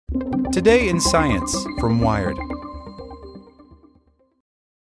Today in Science from Wired.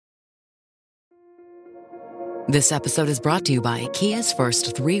 This episode is brought to you by Kia's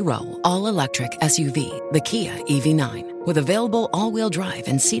first three-row, all-electric SUV, the Kia EV9, with available all-wheel drive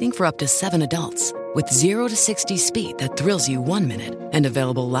and seating for up to 7 adults, with 0 to 60 speed that thrills you 1 minute and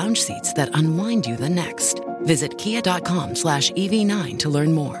available lounge seats that unwind you the next. Visit kia.com/EV9 to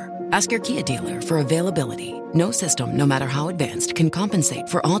learn more. Ask your Kia dealer for availability. No system, no matter how advanced, can compensate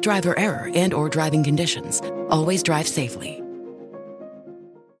for all driver error and or driving conditions. Always drive safely.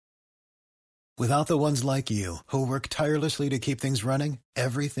 Without the ones like you, who work tirelessly to keep things running,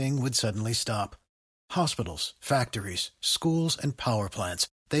 everything would suddenly stop. Hospitals, factories, schools, and power plants,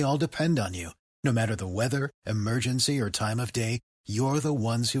 they all depend on you. No matter the weather, emergency, or time of day, you're the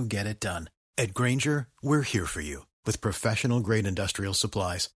ones who get it done. At Grainger, we're here for you with professional-grade industrial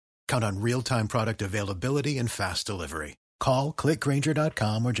supplies. Count on real-time product availability and fast delivery. Call, click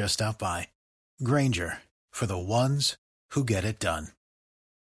Grainger.com, or just stop by. Grainger, for the ones who get it done.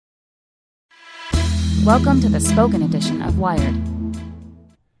 Welcome to the spoken edition of Wired.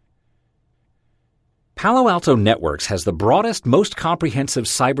 Palo Alto Networks has the broadest, most comprehensive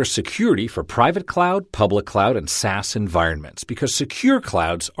cybersecurity for private cloud, public cloud, and SaaS environments because secure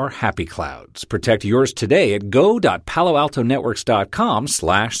clouds are happy clouds. Protect yours today at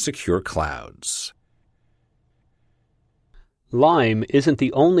go.paloaltonetworks.com/secureclouds. Lyme isn't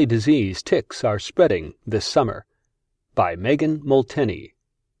the only disease ticks are spreading this summer. By Megan Molteni.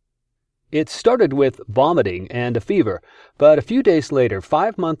 It started with vomiting and a fever, but a few days later,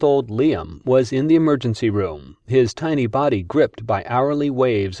 5-month-old Liam was in the emergency room, his tiny body gripped by hourly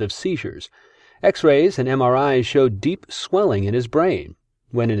waves of seizures. X-rays and MRIs showed deep swelling in his brain.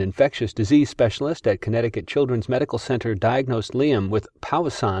 When an infectious disease specialist at Connecticut Children's Medical Center diagnosed Liam with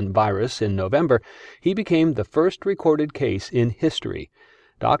Powassan virus in November, he became the first recorded case in history.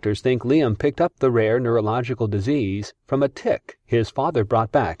 Doctors think Liam picked up the rare neurological disease from a tick his father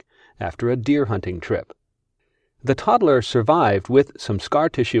brought back after a deer hunting trip. The toddler survived with some scar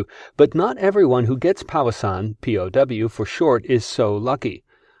tissue, but not everyone who gets Powassan, POW for short, is so lucky.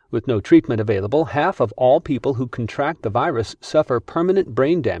 With no treatment available, half of all people who contract the virus suffer permanent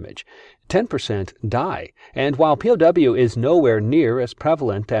brain damage. 10% die, and while POW is nowhere near as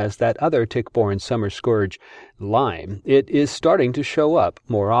prevalent as that other tick-borne summer scourge, Lyme, it is starting to show up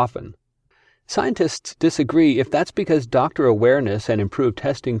more often. Scientists disagree if that's because doctor awareness and improved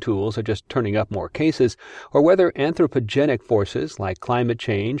testing tools are just turning up more cases, or whether anthropogenic forces like climate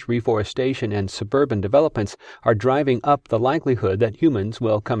change, reforestation, and suburban developments are driving up the likelihood that humans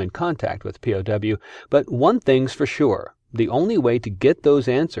will come in contact with POW. But one thing's for sure, the only way to get those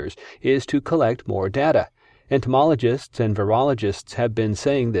answers is to collect more data. Entomologists and virologists have been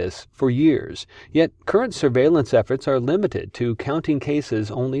saying this for years, yet current surveillance efforts are limited to counting cases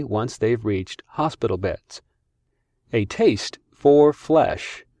only once they've reached hospital beds. A taste for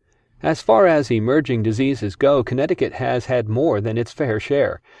flesh. As far as emerging diseases go, Connecticut has had more than its fair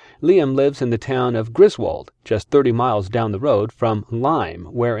share. Liam lives in the town of Griswold, just 30 miles down the road from Lyme,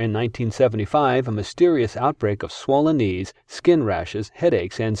 where in 1975 a mysterious outbreak of swollen knees, skin rashes,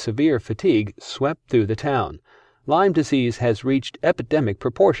 headaches, and severe fatigue swept through the town. Lyme disease has reached epidemic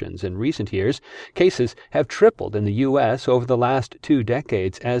proportions in recent years. Cases have tripled in the U.S. over the last 2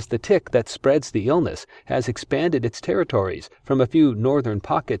 decades as the tick that spreads the illness has expanded its territories from a few northern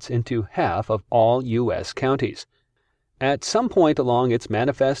pockets into half of all U.S. counties. At some point along its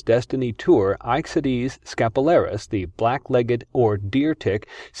Manifest Destiny tour, Ixodes scapularis, the black-legged or deer tick,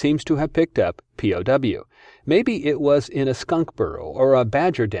 seems to have picked up POW. Maybe it was in a skunk burrow or a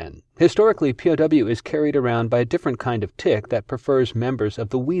badger den. Historically, POW is carried around by a different kind of tick that prefers members of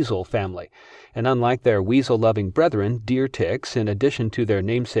the weasel family. And unlike their weasel-loving brethren, deer ticks, in addition to their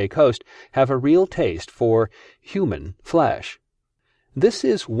namesake host, have a real taste for human flesh. This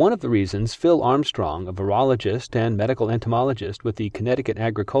is one of the reasons Phil Armstrong, a virologist and medical entomologist with the Connecticut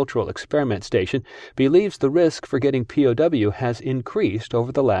Agricultural Experiment Station, believes the risk for getting POW has increased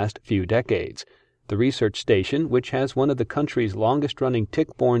over the last few decades. The research station, which has one of the country's longest-running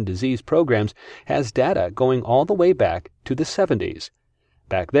tick-borne disease programs, has data going all the way back to the 70s.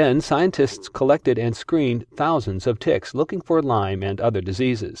 Back then, scientists collected and screened thousands of ticks looking for Lyme and other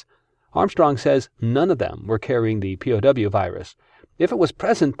diseases. Armstrong says none of them were carrying the POW virus. If it was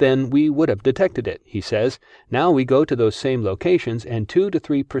present then, we would have detected it, he says. Now we go to those same locations and 2 to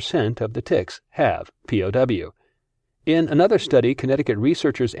 3% of the ticks have POW. In another study, Connecticut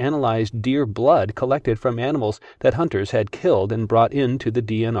researchers analyzed deer blood collected from animals that hunters had killed and brought into the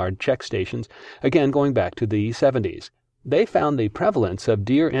DNR check stations, again going back to the 70s. They found the prevalence of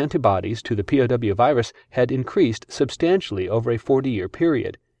deer antibodies to the POW virus had increased substantially over a 40-year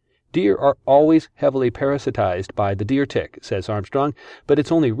period. Deer are always heavily parasitized by the deer tick, says Armstrong, but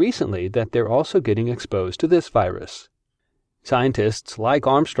it's only recently that they're also getting exposed to this virus. Scientists like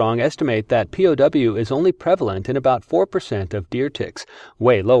Armstrong estimate that POW is only prevalent in about 4% of deer ticks,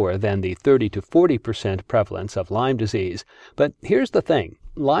 way lower than the 30 to 40% prevalence of Lyme disease. But here's the thing.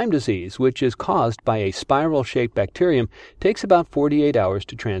 Lyme disease, which is caused by a spiral-shaped bacterium, takes about 48 hours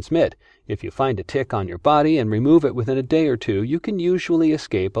to transmit. If you find a tick on your body and remove it within a day or two, you can usually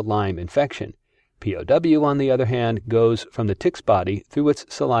escape a Lyme infection. POW, on the other hand, goes from the tick's body through its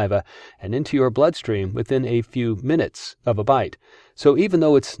saliva and into your bloodstream within a few minutes of a bite. So even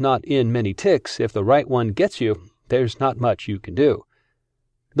though it's not in many ticks, if the right one gets you, there's not much you can do.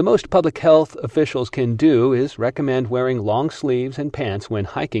 The most public health officials can do is recommend wearing long sleeves and pants when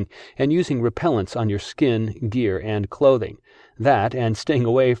hiking and using repellents on your skin, gear, and clothing. That and staying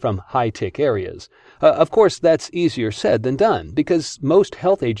away from high-tick areas. Of course, that's easier said than done, because most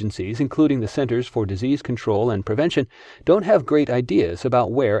health agencies, including the Centers for Disease Control and Prevention, don't have great ideas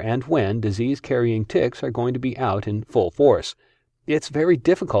about where and when disease-carrying ticks are going to be out in full force. It's very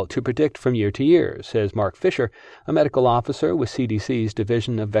difficult to predict from year to year, says Mark Fisher, a medical officer with CDC's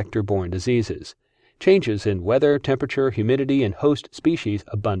Division of Vector-Borne Diseases. Changes in weather, temperature, humidity, and host species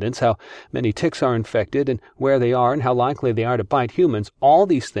abundance, how many ticks are infected, and where they are, and how likely they are to bite humans, all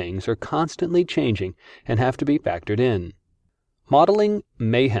these things are constantly changing and have to be factored in. Modeling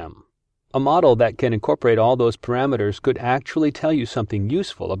mayhem. A model that can incorporate all those parameters could actually tell you something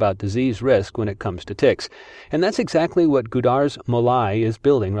useful about disease risk when it comes to ticks, and that's exactly what Goudart's MRI is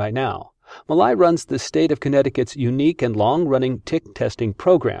building right now. MRI runs the state of Connecticut's unique and long-running tick testing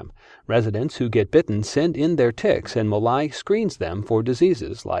program. Residents who get bitten send in their ticks, and MRI screens them for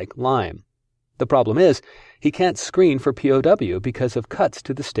diseases like Lyme. The problem is, he can't screen for POW because of cuts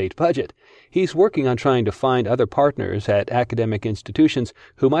to the state budget. He's working on trying to find other partners at academic institutions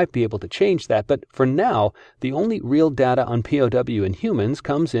who might be able to change that, but for now, the only real data on POW in humans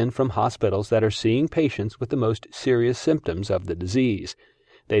comes in from hospitals that are seeing patients with the most serious symptoms of the disease.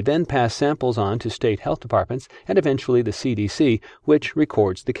 They then pass samples on to state health departments and eventually the CDC, which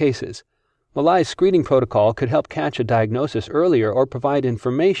records the cases. MRI's screening protocol could help catch a diagnosis earlier or provide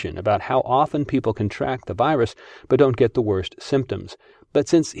information about how often people contract the virus but don't get the worst symptoms. But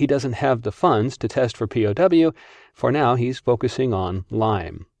since he doesn't have the funds to test for POW, for now he's focusing on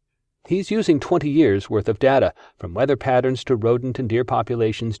Lyme. He's using 20 years' worth of data, from weather patterns to rodent and deer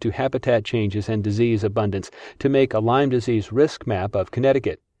populations to habitat changes and disease abundance, to make a Lyme disease risk map of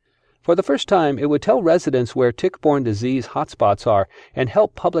Connecticut. For the first time, it would tell residents where tick-borne disease hotspots are and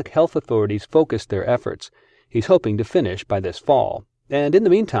help public health authorities focus their efforts. He's hoping to finish by this fall. And in the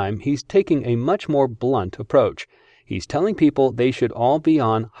meantime, he's taking a much more blunt approach. He's telling people they should all be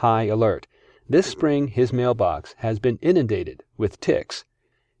on high alert. This spring, his mailbox has been inundated with ticks.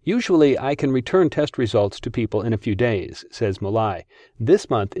 Usually, I can return test results to people in a few days, says Malai. This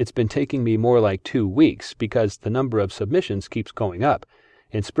month, it's been taking me more like 2 weeks because the number of submissions keeps going up.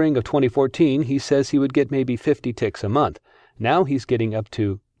 In spring of 2014, he says he would get maybe 50 ticks a month. Now he's getting up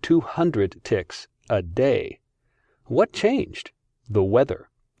to 200 ticks a day. What changed? The weather.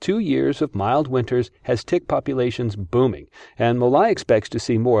 2 years of mild winters has tick populations booming, and Malai expects to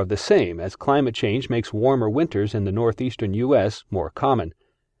see more of the same as climate change makes warmer winters in the northeastern U.S. more common.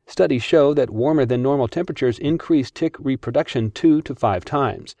 Studies show that warmer than normal temperatures increase tick reproduction 2 to 5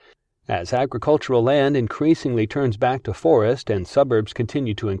 times. As agricultural land increasingly turns back to forest and suburbs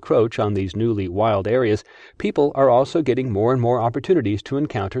continue to encroach on these newly wild areas, people are also getting more and more opportunities to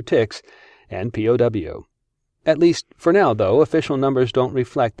encounter ticks and POW. At least for now, though, official numbers don't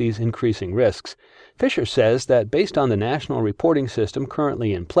reflect these increasing risks. Fisher says that based on the national reporting system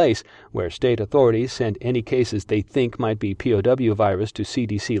currently in place, where state authorities send any cases they think might be POW virus to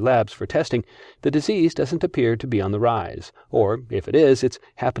CDC labs for testing, the disease doesn't appear to be on the rise. Or, if it is, it's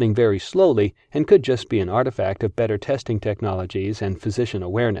happening very slowly and could just be an artifact of better testing technologies and physician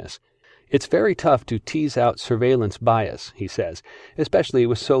awareness. It's very tough to tease out surveillance bias, he says, especially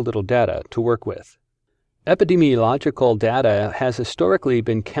with so little data to work with. Epidemiological data has historically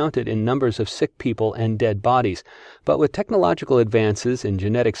been counted in numbers of sick people and dead bodies, but with technological advances in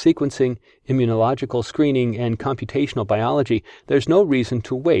genetic sequencing, immunological screening, and computational biology, there's no reason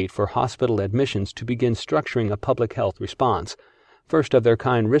to wait for hospital admissions to begin structuring a public health response.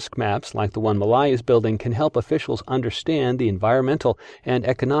 First-of-their-kind risk maps, like the one Malai is building, can help officials understand the environmental and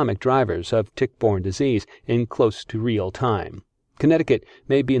economic drivers of tick-borne disease in close to real time. Connecticut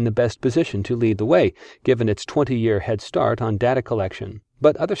may be in the best position to lead the way, given its 20-year head start on data collection.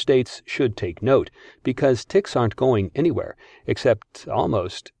 But other states should take note, because ticks aren't going anywhere, except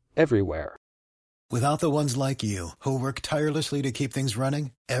almost everywhere. Without the ones like you, who work tirelessly to keep things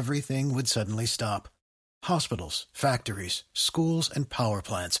running, everything would suddenly stop. Hospitals, factories, schools, and power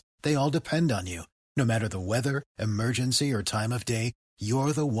plants, they all depend on you. No matter the weather, emergency, or time of day,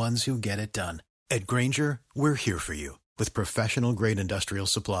 you're the ones who get it done. At Grainger, we're here for you with professional-grade industrial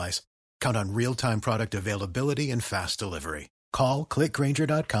supplies. Count on real-time product availability and fast delivery. Call, click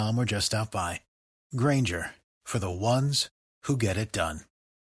Grainger.com, or just stop by. Grainger, for the ones who get it done.